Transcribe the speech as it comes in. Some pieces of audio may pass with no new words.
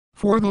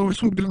For those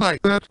who deny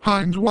that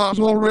Hynes was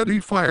already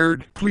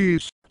fired,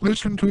 please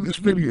listen to this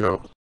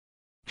video.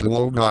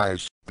 Hello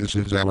guys, this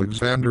is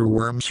Alexander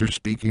Wormser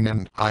speaking,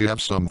 and I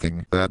have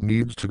something that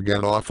needs to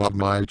get off of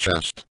my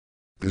chest.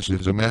 This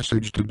is a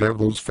message to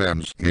Devils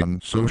fans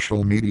and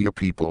social media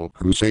people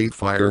who say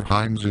fire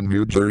Hynes in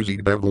New Jersey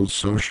Devils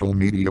social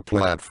media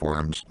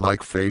platforms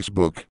like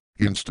Facebook,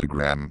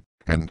 Instagram,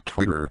 and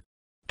Twitter.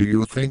 Do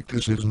you think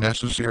this is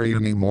necessary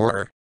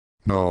anymore?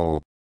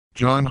 No.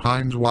 John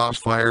Hynes was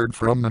fired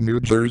from the New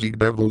Jersey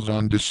Devils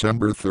on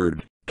December 3,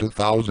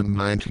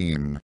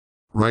 2019.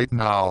 Right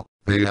now,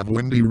 they have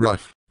Lindy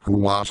Ruff, who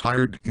was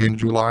hired in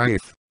July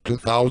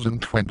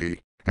 2020,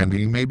 and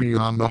he may be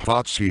on the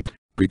hot seat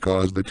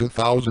because the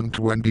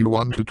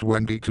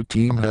 2021-22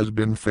 team has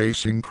been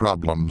facing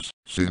problems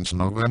since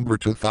November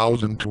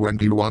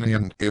 2021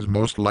 and is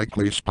most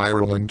likely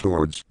spiraling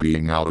towards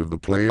being out of the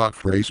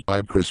playoff race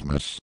by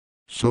Christmas.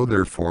 So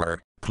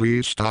therefore,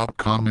 please stop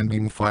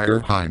commenting fire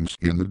Hynes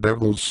in the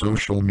Devils'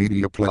 social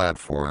media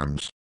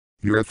platforms.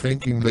 You're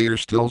thinking they are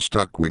still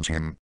stuck with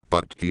him,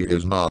 but he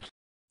is not.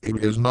 It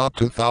is not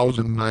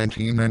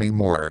 2019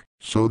 anymore,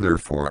 so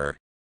therefore,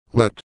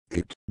 let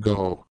it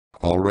go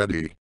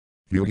already.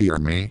 You hear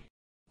me?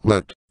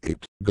 Let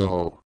it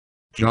go.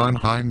 John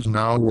Hynes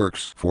now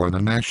works for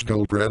the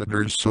Nashville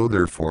Predators, so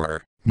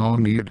therefore, no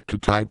need to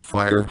type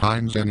fire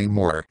Hynes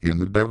anymore in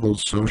the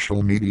Devils'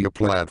 social media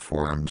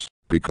platforms,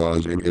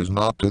 because it is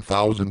not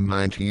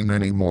 2019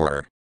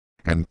 anymore.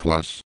 And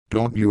plus,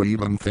 don't you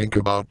even think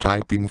about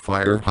typing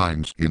fire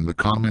Hynes in the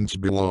comments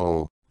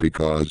below,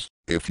 because,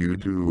 if you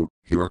do,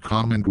 your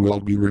comment will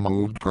be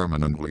removed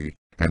permanently,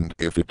 and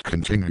if it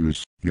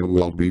continues, you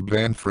will be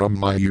banned from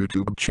my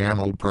YouTube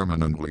channel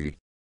permanently.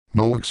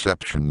 No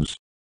exceptions.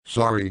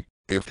 Sorry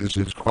if this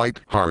is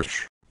quite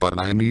harsh, but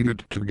I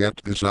needed to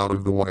get this out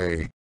of the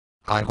way.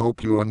 I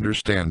hope you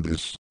understand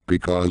this,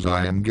 because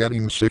I am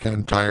getting sick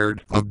and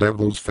tired of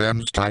Devils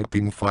fans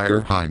typing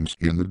fire Hynes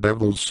in the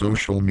Devils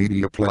social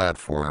media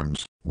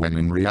platforms, when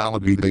in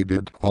reality they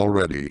did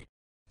already.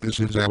 This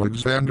is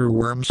Alexander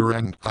Wormser,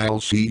 and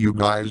I'll see you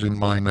guys in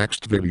my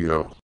next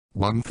video.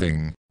 One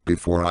thing,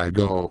 before I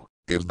go,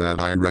 is that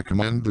I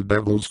recommend the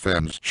Devils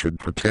fans should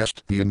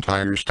protest the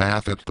entire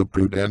staff at the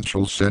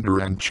Prudential Center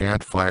and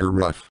chant fire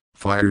Ruff,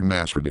 fire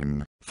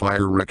Nasreddin,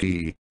 fire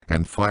Recchi,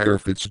 and fire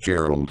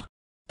Fitzgerald.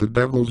 The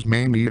Devils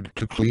may need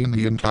to clean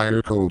the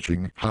entire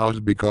coaching house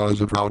because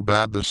of how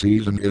bad the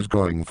season is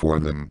going for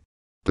them.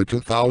 The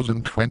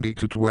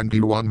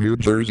 2020-21 New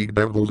Jersey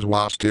Devils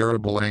was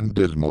terrible and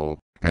dismal,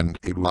 and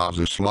it was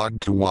a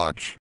slog to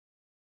watch.